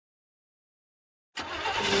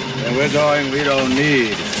Where we're going, we don't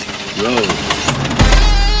need roads.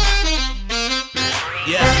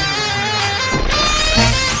 Yeah.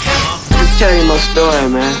 Just tell you my story,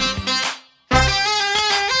 man.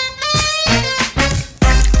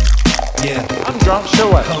 Yeah. I'm drunk, so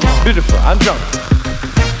what? Come on. Beautiful, I'm drunk.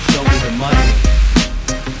 Show me the money.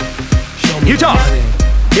 Show me You the talk. money.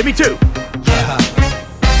 Give me two. Yeah.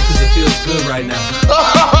 Cause it feels good right now.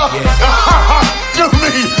 Yeah. Do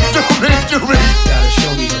me. Gotta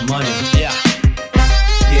show me the money. Yeah.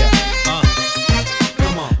 Yeah.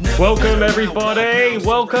 Come on. Welcome, everybody.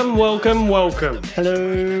 Welcome.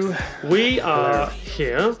 Hello. We are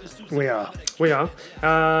here. We are. We are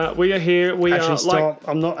here. We Actually, are stop.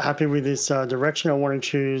 I'm not happy with this direction. I want to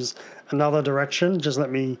choose another direction. Just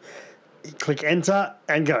let me click enter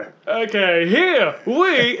and go. Okay, here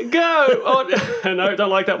we go. Oh, no, don't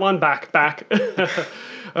like that one. Back.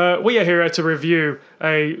 We are here to review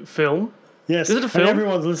a film. Yes. Is it a film? And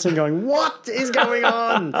everyone's listening going, what is going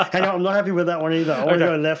on? Hang on, I'm not happy with that one either. I want to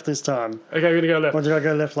Okay. go left this time. Okay, we're going to go left. Or did I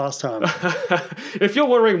go left last time? If you're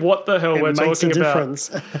wondering what the hell we're It makes a talking about,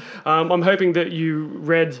 difference. I'm hoping that you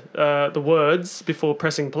read the words before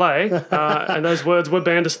pressing play, and those words were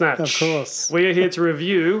Bandersnatch. Of course. We are here to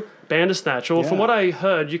review Bandersnatch, or from Yeah. what I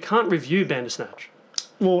heard, you can't review Bandersnatch.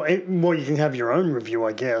 Well, you can have your own review,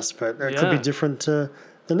 I guess, but it could be Yeah. different to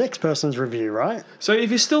the next person's review, right? So if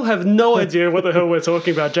you still have no idea what the hell we're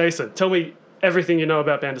talking about, Jason, tell me everything you know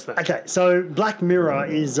about Bandersnatch. Okay, so Black Mirror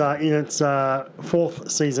is in its fourth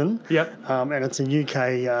season. Yep. And it's a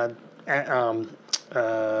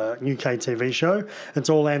UK TV show. It's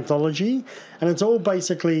all anthology, and it's all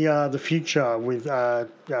basically the future with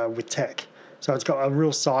tech. So it's got a real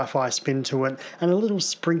sci-fi spin to it and a little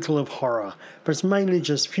sprinkle of horror, but it's mainly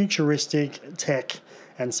just futuristic tech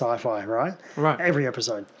and sci-fi, right? Right. Every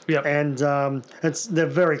episode. Yep. And they're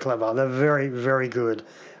very clever. They're very, very good.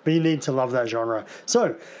 But you need to love that genre.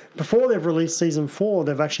 So before they've released season 4,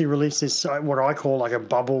 they've actually released this what I call like a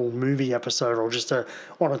bubble movie episode, or just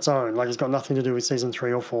on its own. Like it's got nothing to do with season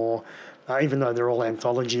 3 or 4, even though they're all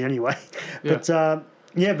anthology anyway.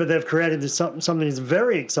 Yeah. But they've created this something that's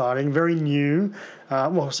very exciting, very new.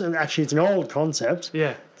 Actually, it's an old concept.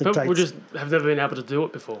 Yeah, that but we dates- just have never been able to do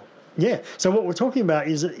it before. Yeah. So what we're talking about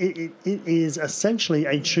is it is essentially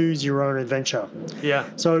a choose your own adventure. Yeah.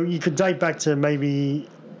 So you could date back to maybe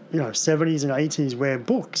 70s and 80s where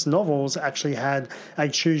novels actually had a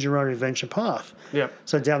choose your own adventure path. Yep.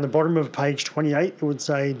 So down the bottom of page 28, it would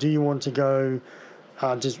say, do you want to go?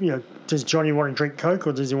 Does Johnny want to drink Coke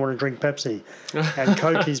or does he want to drink Pepsi? And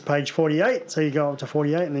Coke is page 48, so you go up to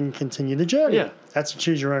 48 and then you continue the journey. Yeah. That's a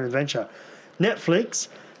choose your own adventure. Netflix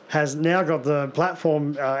has now got the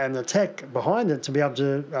platform and the tech behind it to be able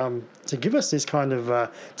to give us this kind of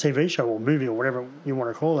TV show or movie or whatever you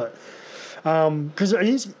want to call it. Because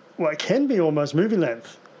it can be almost movie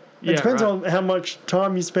length. Yeah, It depends right. on how much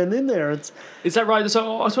time you spend in there. Is that right?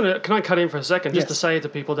 So I just want to, can I cut in for a second just to Yes. say to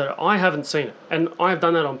people that I haven't seen it, and I've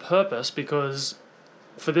done that on purpose because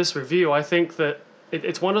for this review, I think that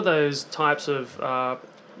it's one of those types of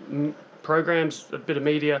programs, a bit of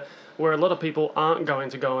media, where a lot of people aren't going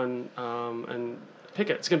to go and pick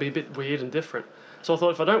it. It's going to be a bit weird and different. So I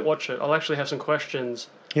thought if I don't watch it, I'll actually have some questions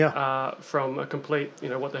from a complete,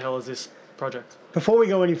 what the hell is this project? Before we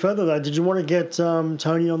go any further, though, did you want to get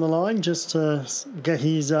Tony on the line just to get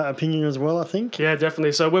his opinion as well, I think? Yeah,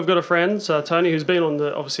 definitely. So we've got a friend, Tony, who's been on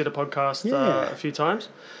the podcast Yeah. a few times.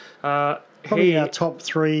 Probably our top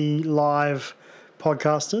 3 live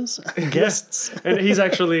podcasters, guests. And he's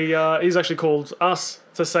actually called us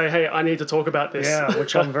to say, hey, I need to talk about this. Yeah,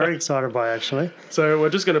 which I'm very excited by, actually. So we're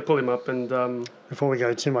just going to pull him up and Before we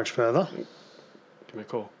go too much further. give me a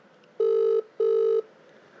call.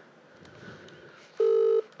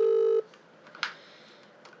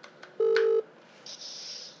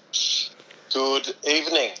 Good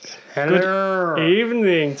evening. Hello.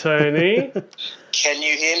 Evening, Tony. Can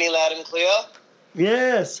you hear me loud and clear?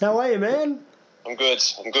 Yes, how are you, man? I'm good.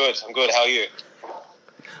 How are you?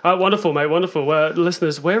 Wonderful, mate, wonderful.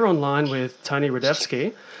 Listeners, we're online with Tony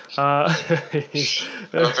Radevsky. He's-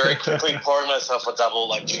 I'm very quickly pouring myself a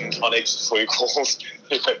double gin tonic before you called.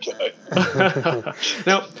 Here we go.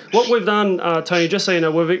 Now, what we've done, Tony, just so you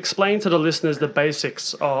know, we've explained to the listeners the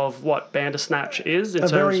basics of what Bandersnatch is. A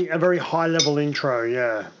very high level intro,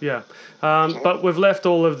 yeah. Yeah, but we've left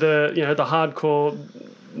all of the the hardcore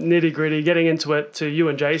nitty gritty, getting into it to you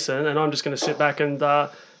and Jason, and I'm just going to sit back and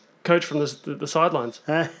coach from the sidelines.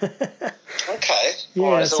 Okay. Yeah,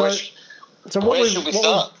 All right, so what where we've, should we what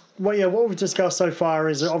start? we've what we've discussed so far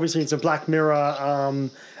is obviously it's a Black Mirror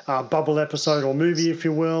bubble episode or movie, if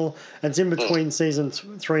you will. It's in between season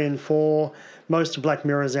 3 and 4. Most of Black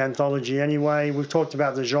Mirror's anthology anyway. We've talked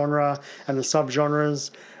about the genre and the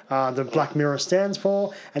subgenres the Black Mirror stands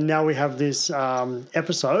for, and now we have this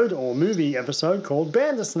episode or movie episode called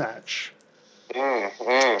Bandersnatch.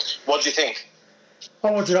 What do you think?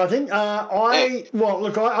 Oh, what did I think?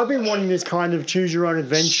 I've been wanting this kind of choose your own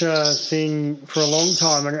adventure thing for a long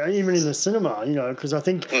time, and even in the cinema, because I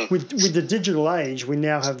think with the digital age, we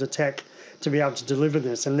now have the tech to be able to deliver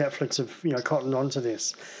this, and Netflix have cottoned onto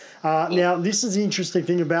this. Now, this is the interesting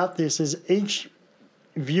thing about this is each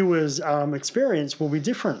viewer's experience will be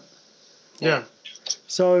different. Yeah.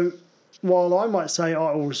 So while I might say, oh,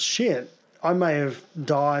 it was shit, I may have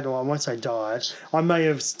died, or I won't say died, I may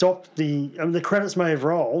have stopped the credits may have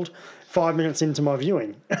rolled 5 minutes into my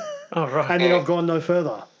viewing. Oh, right. And then I've gone no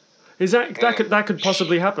further. Is that could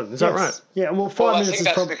possibly happen? Is that right? Yeah, well, 5 minutes I think is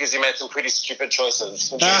that's probably... because you made some pretty stupid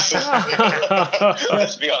choices. Let's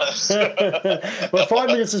be honest. Well, 5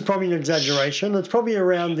 minutes is probably an exaggeration. It's probably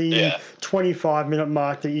around the 25-minute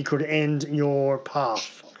mark that you could end your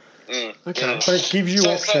path. Okay. But it gives you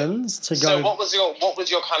options to go... So what was your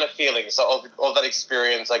kind of feelings of that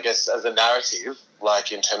experience, I guess, as a narrative,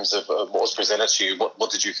 like in terms of what was presented to you?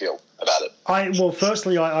 What did you feel about it?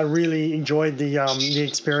 Firstly, I really enjoyed the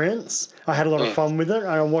experience. I had a lot of fun with it, and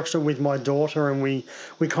I watched it with my daughter, and we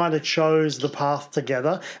kind of chose the path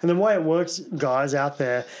together. And the way it works, guys out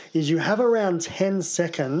there, is you have around 10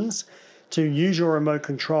 seconds to use your remote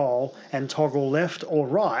control and toggle left or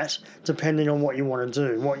right, depending on what you want to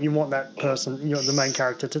do, what you want that person, the main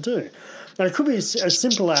character, to do. And it could be as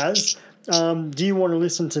simple as, do you want to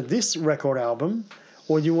listen to this record album,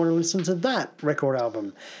 or do you want to listen to that record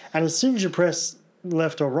album? And as soon as you press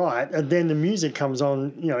left or right, and then the music comes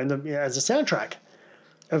on, as a soundtrack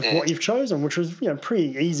of what you've chosen, which was,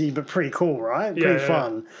 pretty easy but pretty cool, right? Pretty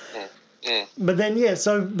fun. But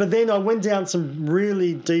then I went down some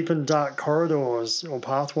really deep and dark corridors or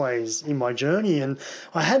pathways in my journey, and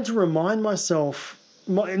I had to remind myself,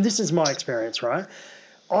 and this is my experience, right?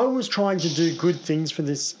 I was trying to do good things for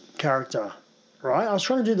this character, right? I was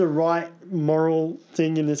trying to do the right moral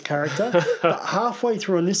thing in this character, but halfway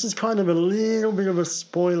through, and this is kind of a little bit of a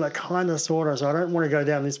spoiler, kind of, sort of, so I don't want to go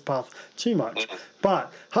down this path too much,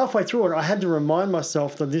 but halfway through it, I had to remind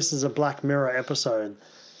myself that this is a Black Mirror episode.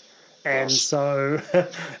 And so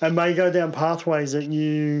it may go down pathways that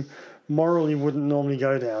you morally wouldn't normally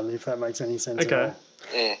go down, if that makes any sense at all.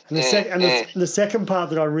 And the second part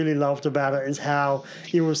that I really loved about it is how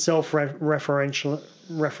it was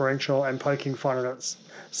self-referential and poking fun at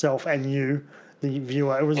itself and you, the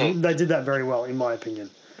viewer. They did that very well, in my opinion.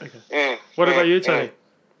 Okay. What about you, Tony?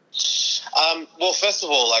 Well, first of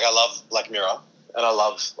all, I love Black Mirror. And I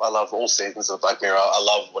love all seasons of Black Mirror. I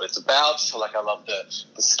love what it's about. I love the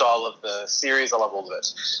style of the series. I love all of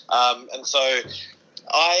it. And so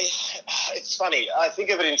it's funny. I think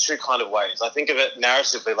of it in two kind of ways. I think of it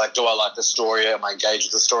narratively, like, do I like the story? Am I engaged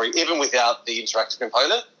with the story, even without the interactive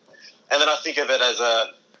component? And then I think of it as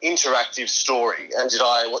a interactive story. And did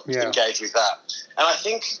I engage with that? And I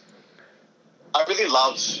think I really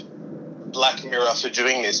love Black Mirror for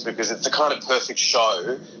doing this because it's the kind of perfect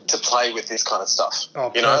show to play with this kind of stuff.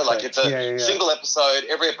 It's a single episode.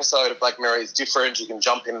 Every episode of Black Mirror is different. You can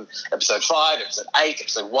jump in episode 5, episode 8,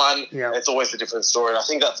 episode 1. Yeah. It's always a different story. And I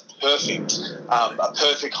think that's perfect, a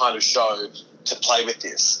perfect kind of show to play with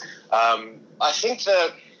this. I think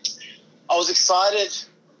that I was excited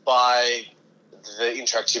by the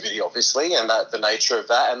interactivity, obviously, and the nature of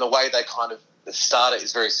that, and the way they kind of start it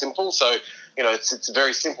is very simple. So, it's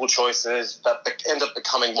very simple choices that end up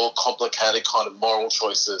becoming more complicated kind of moral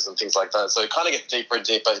choices and things like that. So it kind of gets deeper and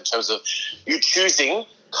deeper in terms of you choosing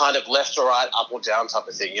kind of left or right, up or down type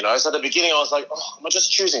of thing, So at the beginning I was like, oh, am I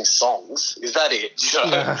just choosing songs? Is that it?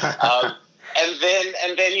 And then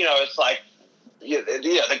it's like,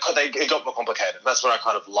 it got more complicated. That's when I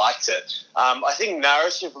kind of liked it. I think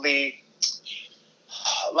narratively,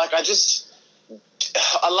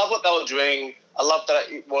 I love what they were doing. I love that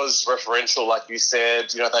it was referential, like you said.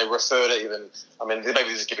 They refer to maybe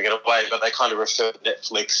this is giving it away, but they kind of refer to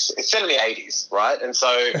Netflix. It's set in the 80s, right? And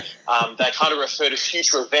so they kind of refer to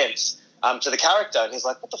future events to the character, and he's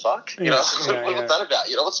like, what the fuck? What's that about?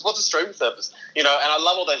 What's a streaming service? And I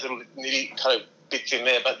love all those little nitty kind of bits in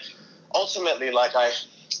there, but ultimately,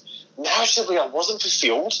 narratively, I wasn't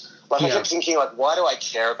fulfilled. I kept thinking, why do I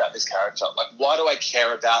care about this character? Why do I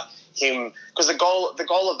care about him? Because the goal of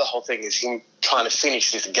the whole thing is him trying to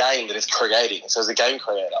finish this game that he's creating. So he's a game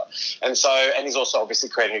creator. And he's also obviously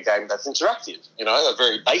creating a game that's interactive, you know, a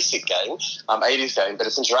very basic game, 80s game, but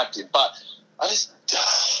it's interactive. But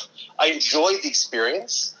I enjoyed the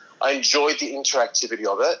experience. I enjoyed the interactivity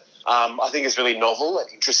of it. I think it's really novel and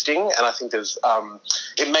interesting, and I think there's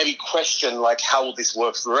it made me question, like, how will this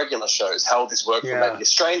work for regular shows? How will this work for maybe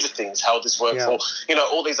Stranger Things? How will this work for, you know,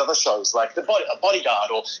 all these other shows like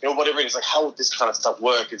Bodyguard, or, you know, whatever it is? Like, how will this kind of stuff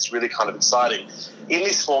work? It's really kind of exciting. In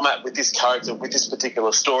this format, with this character, with this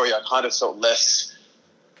particular story, I kind of felt less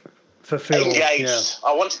fulfilled, engaged. Yeah.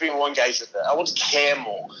 I want to be more engaged with it. I want to care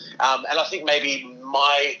more, and I think maybe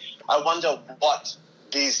I wonder what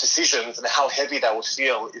these decisions and how heavy they would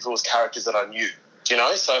feel if it was characters that I knew, you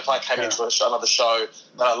know? So if I came into another show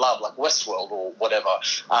that I love, like Westworld or whatever,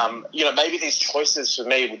 you know, maybe these choices for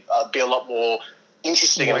me would be a lot more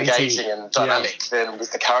interesting and engaging and dynamic than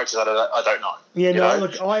with the characters that I don't know. Yeah, no, know?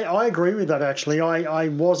 Look, I agree with that, actually. I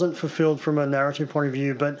wasn't fulfilled from a narrative point of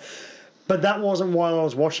view, but that wasn't while I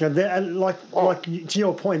was watching it. And like to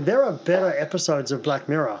your point, there are better episodes of Black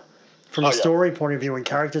Mirror from a story point of view and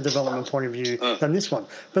character development point of view than this one.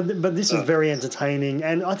 But this is very entertaining,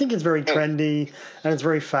 and I think it's very trendy and it's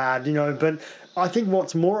very fad, you know. But I think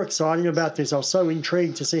what's more exciting about this, I was so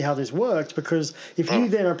intrigued to see how this worked, because if you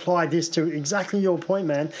then apply this to exactly your point,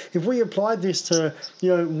 man, if we applied this to, you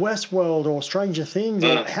know, Westworld or Stranger Things,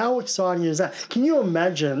 how exciting is that? Can you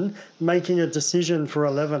imagine making a decision for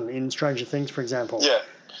Eleven in Stranger Things, for example? Yeah.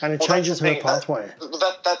 And it changes her pathway.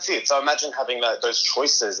 That's it. So imagine having those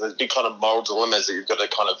choices, those big kind of moral dilemmas that you've got to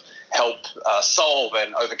kind of help solve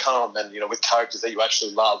and overcome, and, you know, with characters that you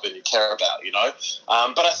actually love and you care about, you know.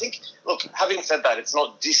 But I think, look, having said that, it's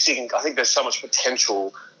not dissing. I think there's so much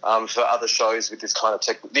potential for other shows with this kind of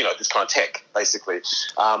tech, you know, this kind of tech, basically.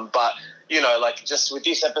 But, you know, like, just with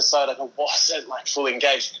this episode, I wasn't, like, fully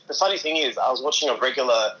engaged. The funny thing is, I was watching a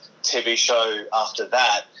regular TV show after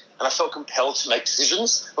that, and I felt compelled to make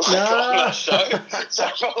decisions on that show. So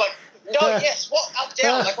I felt like, no, yes, what, up,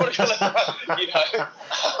 down, like, what, you know.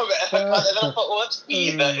 And then I thought, well, that's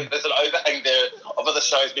weird that there's an overhang there of other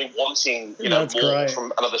shows being wanting, you know, more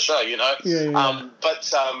from another show, you know.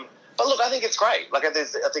 But look, I think it's great. Like, I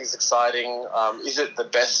think it's exciting. Is it the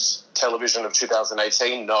best television of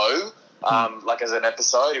 2018? No. Like, as an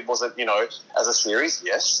episode, it wasn't, you know, as a series,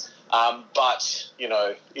 yes. But, you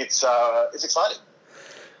know, it's exciting.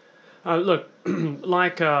 Look,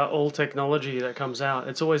 like all technology that comes out,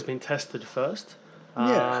 it's always been tested first.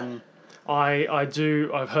 I've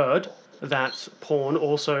heard that Porn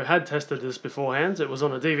also had tested this beforehand. It was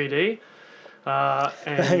on a DVD.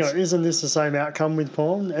 And hang on, isn't this the same outcome with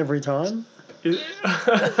Porn every time?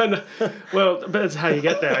 Well, but it's how you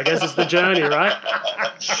get there. I guess it's the journey, right?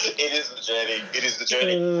 It is the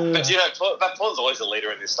journey. But, you know, Porn's always a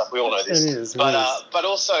leader in this stuff. We all know this. It is. But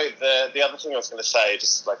also the other thing I was going to say,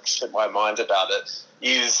 just like slip my mind about it,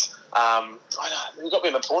 is I know, you got me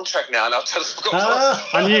on the porn track now, and I've just forgot.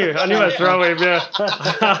 I knew I'd throw him. Yeah.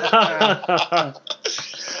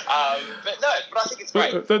 But I think it's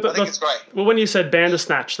great. I think it's great. Well, when you said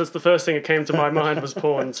Bandersnatch, that's the first thing that came to my mind was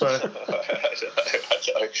porn. So.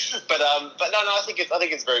 But no, I think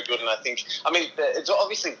it's very good, and I think, I mean, it's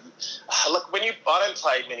obviously, look, I don't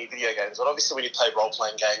play many video games, but obviously when you play role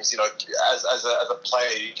playing games, you know, as a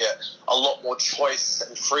player, you get a lot more choice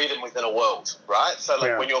and freedom within a world, right? So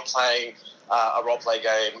like when you're playing a role play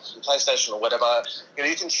game, PlayStation or whatever, you know,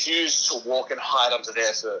 you can choose to walk and hide under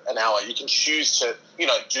there for an hour. You can choose to, you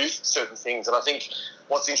know, do certain things, and I think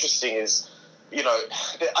what's interesting is, you know,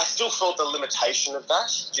 I still felt the limitation of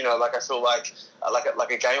that. You know, like I feel like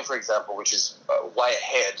a game, for example, which is way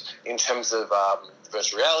ahead in terms of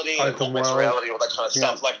virtual reality, augmented reality, all that kind of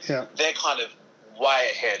stuff. Like they're kind of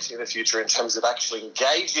way ahead in the future in terms of actually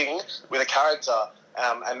engaging with a character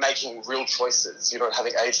and making real choices. You know,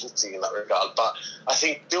 having agency in that regard. But I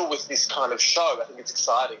think still with this kind of show, I think it's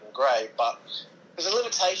exciting and great, but there's a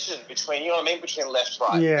limitation between, you know what I mean, between left,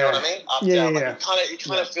 right, you know what I mean, up, down. Like it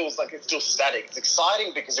kind of feels like it's still static. It's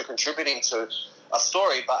exciting because you're contributing to a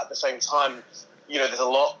story, but at the same time, you know, there's a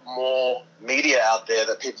lot more media out there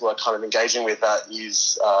that people are kind of engaging with that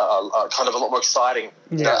is kind of a lot more exciting,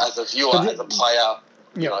 you know, as a viewer, as a player.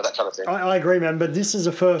 You know, that kind of thing. I agree, man. But this is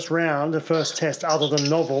a first round, a first test other than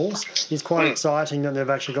novels. It's quite exciting that they've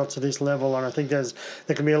actually got to this level, and I think there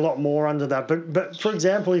can be a lot more under that. But for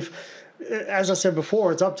example, if as I said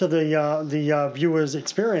before, it's up to the viewer's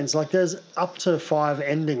experience. Like, there's up to 5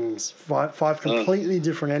 endings, five completely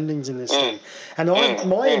different endings in this thing. And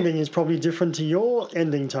my ending is probably different to your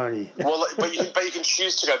ending, Tony. Well, but you can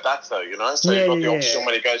choose to go back though, you know. So you've got the option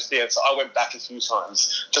when it goes to the end. So I went back a few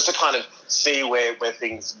times just to kind of see where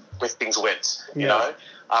things went, you know.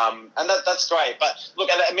 And that's great. But look,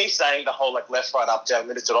 and me saying the whole like left, right, up, down,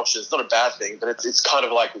 limited options, it's not a bad thing, but it's kind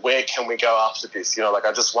of like, where can we go after this? You know, like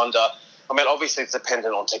I just wonder. I mean, obviously it's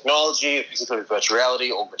dependent on technology, particularly virtual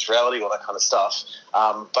reality, augmented reality, all that kind of stuff.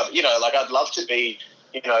 But you know, like I'd love to be,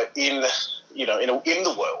 in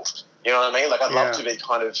the world. You know what I mean? Like I'd love to be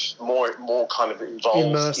kind of more kind of involved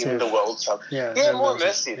immersive. In the world. So, more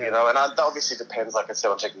immersive. You know, and that obviously depends, like I said,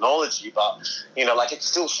 on technology. But you know, like it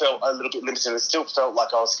still felt a little bit limited. It still felt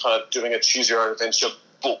like I was kind of doing a choose your own adventure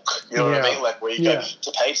book. You know what I mean? Like where you go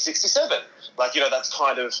to page 67. Like that's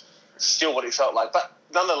kind of still what it felt like. But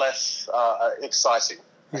nonetheless, exciting.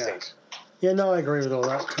 I think. Yeah, no, I agree with all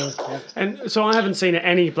that too. Yeah. And so I haven't seen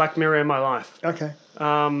any Black Mirror in my life. Okay.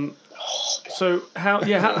 So how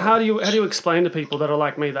do you explain to people that are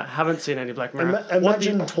like me that haven't seen any Black Mirror?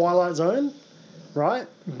 Imagine Twilight Zone, right?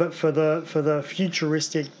 But for the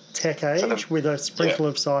futuristic tech age with a sprinkle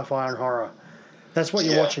of sci-fi and horror. That's what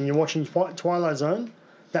you're watching. You're watching Twilight Zone,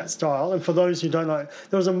 that style. And for those who don't know,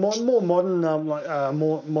 there was a more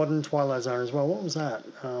modern Twilight Zone as well. What was that?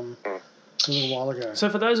 A little while ago. So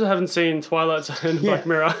for those who haven't seen Twilight Zone and Black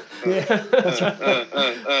Mirror... The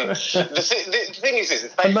thing is this,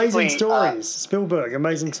 it's basically... Amazing Stories. Spielberg,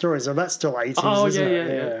 Amazing Stories. So that's still 80s, isn't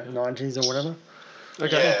it? 90s or whatever.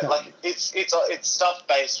 Okay. Yeah, like it's stuff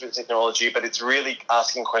based with technology, but it's really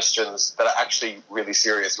asking questions that are actually really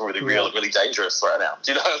serious and really real and really dangerous right now.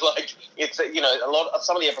 Do you know, like it's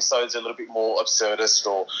some of the episodes are a little bit more absurdist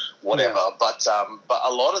or whatever, but a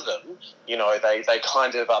lot of them, they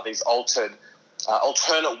kind of are these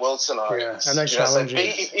alternate world scenarios. And they challenge you.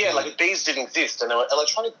 Like if bees didn't exist and there were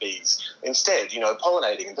electronic bees instead,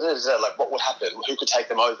 pollinating and like what would happen? Who could take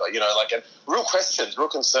them over? And real questions, real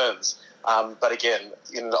concerns. But again,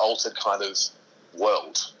 in an altered kind of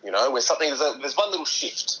world, where there's one little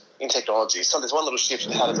shift in technology. So there's one little shift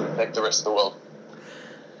in how does it affect the rest of the world.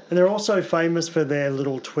 And they're also famous for their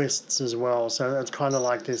little twists as well. So it's kind of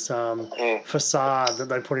like this facade that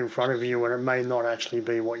they put in front of you when it may not actually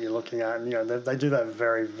be what you're looking at. And, they do that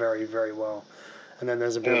very, very, very well. And then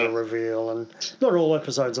there's a bit of a reveal. And not all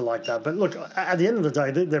episodes are like that. But look, at the end of the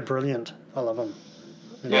day, they're brilliant. I love them.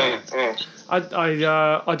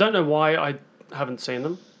 I don't know why I haven't seen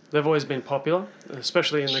them. They've always been popular,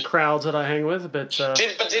 especially in the crowds that I hang with. But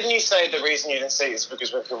didn't you say the reason you didn't see it is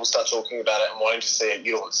because when people start talking about it and wanting to see it,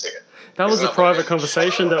 you don't want to see it? That was a private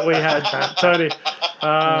conversation that we had, Tony,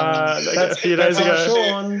 a few days ago.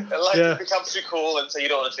 It becomes too cool, and so you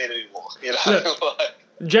don't want to see it anymore.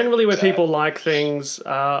 Generally, when people like things,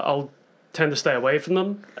 I'll tend to stay away from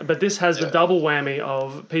them. But this has the double whammy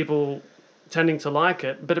of people tending to like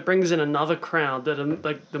it, but it brings in another crowd that are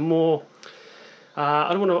like the more.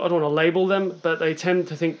 I don't want to label them, but they tend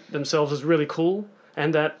to think themselves as really cool,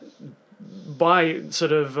 and that by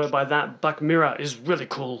that Black Mirror is really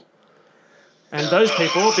cool. And those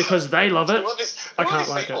people, because they love it, I can't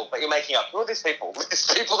like it. That you're making up. Who are these people?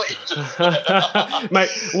 These people that you just... Mate,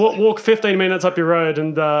 walk 15 minutes up your road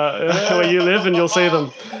and where you live, and you'll see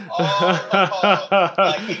them.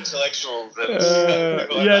 Like intellectuals.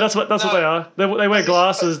 That's what they are. They wear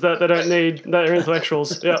glasses that they don't need. They're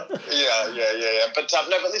intellectuals. Yeah. Yeah. But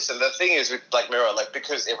but listen, the thing is with Black Mirror, like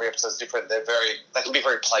because every episode's different, they can be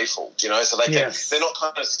very playful. So they're not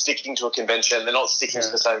kind of sticking to a convention. They're not sticking to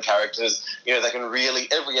the same characters. They can really,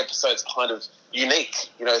 every episode's kind of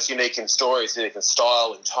unique. It's unique in story, it's unique in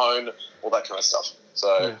style, in tone, all that kind of stuff.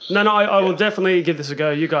 So I will definitely give this a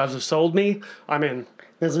go. You guys have sold me. I'm in.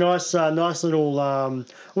 There's a nice little, I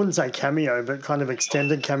wouldn't say cameo, but kind of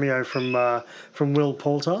extended cameo from Will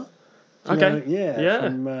Poulter. Okay.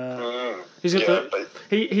 He's got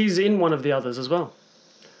he's in one of the others as well.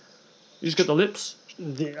 He's got the lips.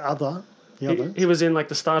 The other. He was in like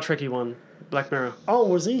the Star Trek-y one, Black Mirror. Oh,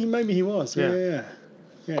 was he? Maybe he was. Yeah.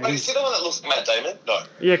 Is he the one that looks like Matt Damon? No.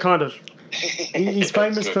 Yeah, kind of. He's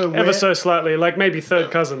famous for... Ever so slightly, like maybe third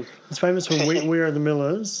cousin. He's famous for We Are the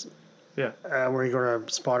Millers. Yeah. Where he got a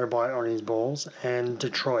spider bite on his balls. And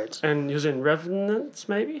Detroit. And he was in Revenant,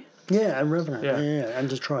 maybe? Yeah, and Revenant. Yeah. And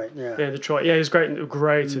Detroit, Yeah, Detroit. Yeah, he was great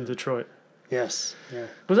in Detroit. Yes, yeah.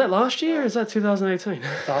 Was that last year or is that 2018?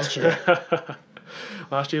 Last year.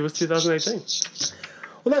 Last year was 2018.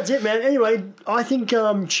 Well, that's it, man. Anyway, I think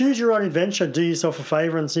choose your own adventure. Do yourself a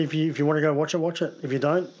favour and see if you want to go watch it. If you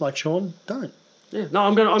don't, like Sean, don't. Yeah, no,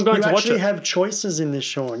 I'm going You to watch actually it. have choices in this,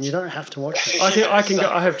 Sean. You don't have to watch it. I can go.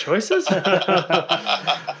 I have choices. I'm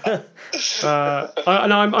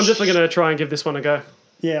definitely going to try and give this one a go.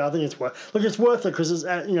 Yeah, I think it's worth. Look, it's worth it because it's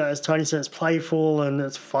as Tony said, it's playful and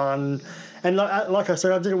it's fun. And like I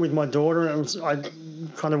said, I did it with my daughter, and I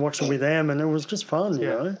kind of watched it with them, and it was just fun, you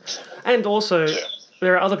know. And also,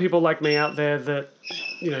 there are other people like me out there that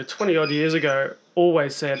 20 odd years ago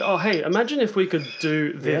always said, "Oh, hey, imagine if we could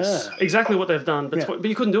do this." Yeah. Exactly what they've done, but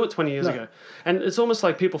you couldn't do it 20 years ago. And it's almost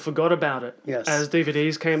like people forgot about it as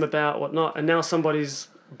DVDs came about, whatnot. And now somebody's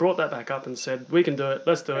brought that back up and said, "We can do it.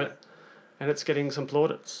 Let's do it." And it's getting some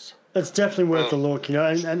plaudits. It's definitely worth a look,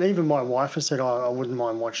 and even my wife has said, I wouldn't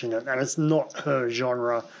mind watching it, and it's not her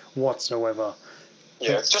genre whatsoever.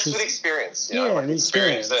 Yeah, it's just an experience. An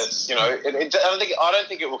experience that I don't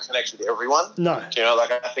think it will connect with everyone. No.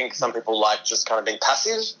 I think some people like just kind of being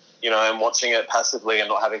passive, and watching it passively and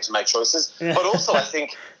not having to make choices. Yeah. But also, I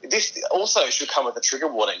think this also should come with a trigger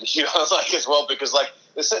warning, as well, because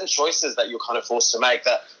there's certain choices that you're kind of forced to make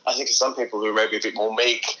that I think some people who are maybe a bit more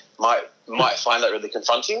meek might find that really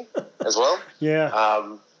confronting as well. Yeah.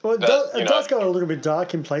 Well, it does go a little bit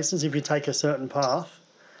dark in places if you take a certain path.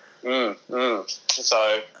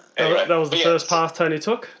 So anyway, that was the first path Tony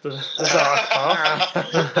took, the dark path.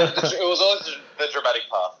 It was always the dramatic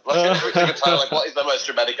path. Every single time, what is the most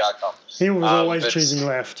dramatic outcome? He was always choosing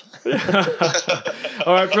left.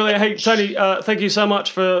 All right, brilliant. Hey, Tony, thank you so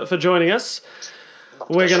much for joining us.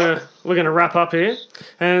 We're gonna wrap up here,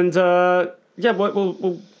 and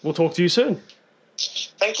we'll talk to you soon.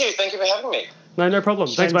 Thank you for having me. No problem.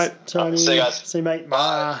 Thanks, mate. Tony. See you guys. See you, mate.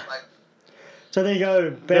 Bye. So there you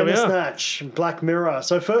go, Bandersnatch, Black Mirror.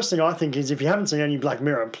 So first thing I think is if you haven't seen any Black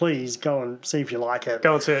Mirror, please go and see if you like it.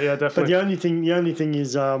 Go and see it, yeah, definitely. But the only thing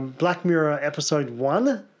is Black Mirror episode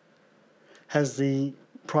 1 has the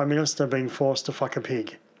Prime Minister being forced to fuck a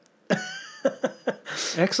pig.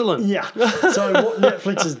 Excellent. Yeah. So what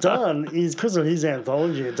Netflix has done is, because of his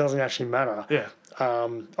anthology, it doesn't actually matter. Yeah.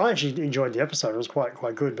 I actually enjoyed the episode. It was quite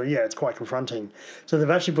good, but yeah, it's quite confronting. So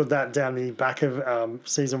they've actually put that down the back of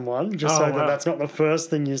season 1, just that that's not the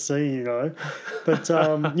first thing you see, But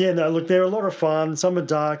look, they're a lot of fun. Some are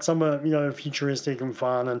dark, some are futuristic and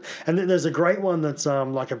fun, and there's a great one that's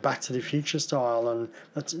like a Back to the Future style, and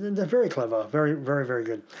they're very clever, very very very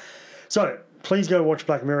good. So please go watch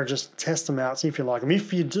Black Mirror. Just test them out, see if you like them.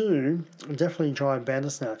 If you do, definitely try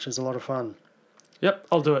Bandersnatch. It's a lot of fun. Yep,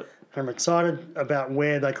 I'll do it. I'm excited about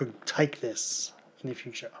where they could take this in the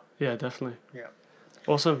future. Yeah, definitely. Yeah.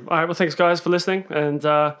 Awesome. All right, well, thanks, guys, for listening, and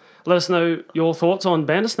let us know your thoughts on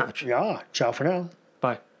Bandersnatch. Yeah. Ciao for now.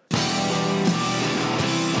 Bye.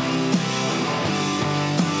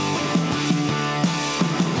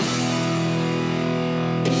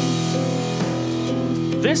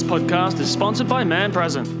 This podcast is sponsored by Man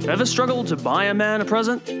Present. Ever struggled to buy a man a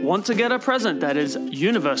present? Want to get a present that is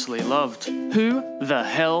universally loved? Who the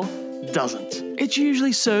hell doesn't? It's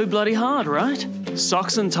usually so bloody hard, right?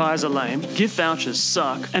 Socks and ties are lame, gift vouchers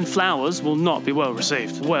suck, and flowers will not be well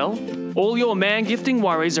received. Well, all your man gifting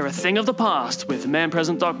worries are a thing of the past with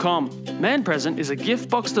manpresent.com. Man Present is a gift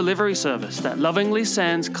box delivery service that lovingly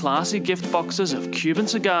sends classy gift boxes of Cuban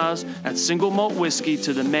cigars and single malt whiskey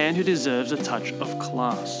to the man who deserves a touch of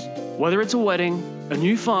class. Whether it's a wedding, a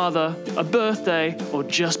new father, a birthday, or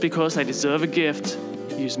just because they deserve a gift,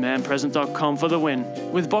 use manpresent.com for the win.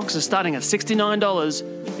 With boxes starting at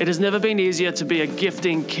 $69, it has never been easier to be a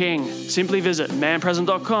gifting king. Simply visit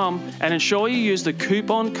manpresent.com and ensure you use the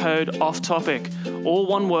coupon code OFFTOPIC, all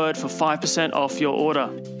one word, for 5% off your order.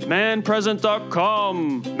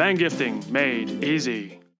 Manpresent.com. Man gifting made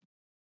easy.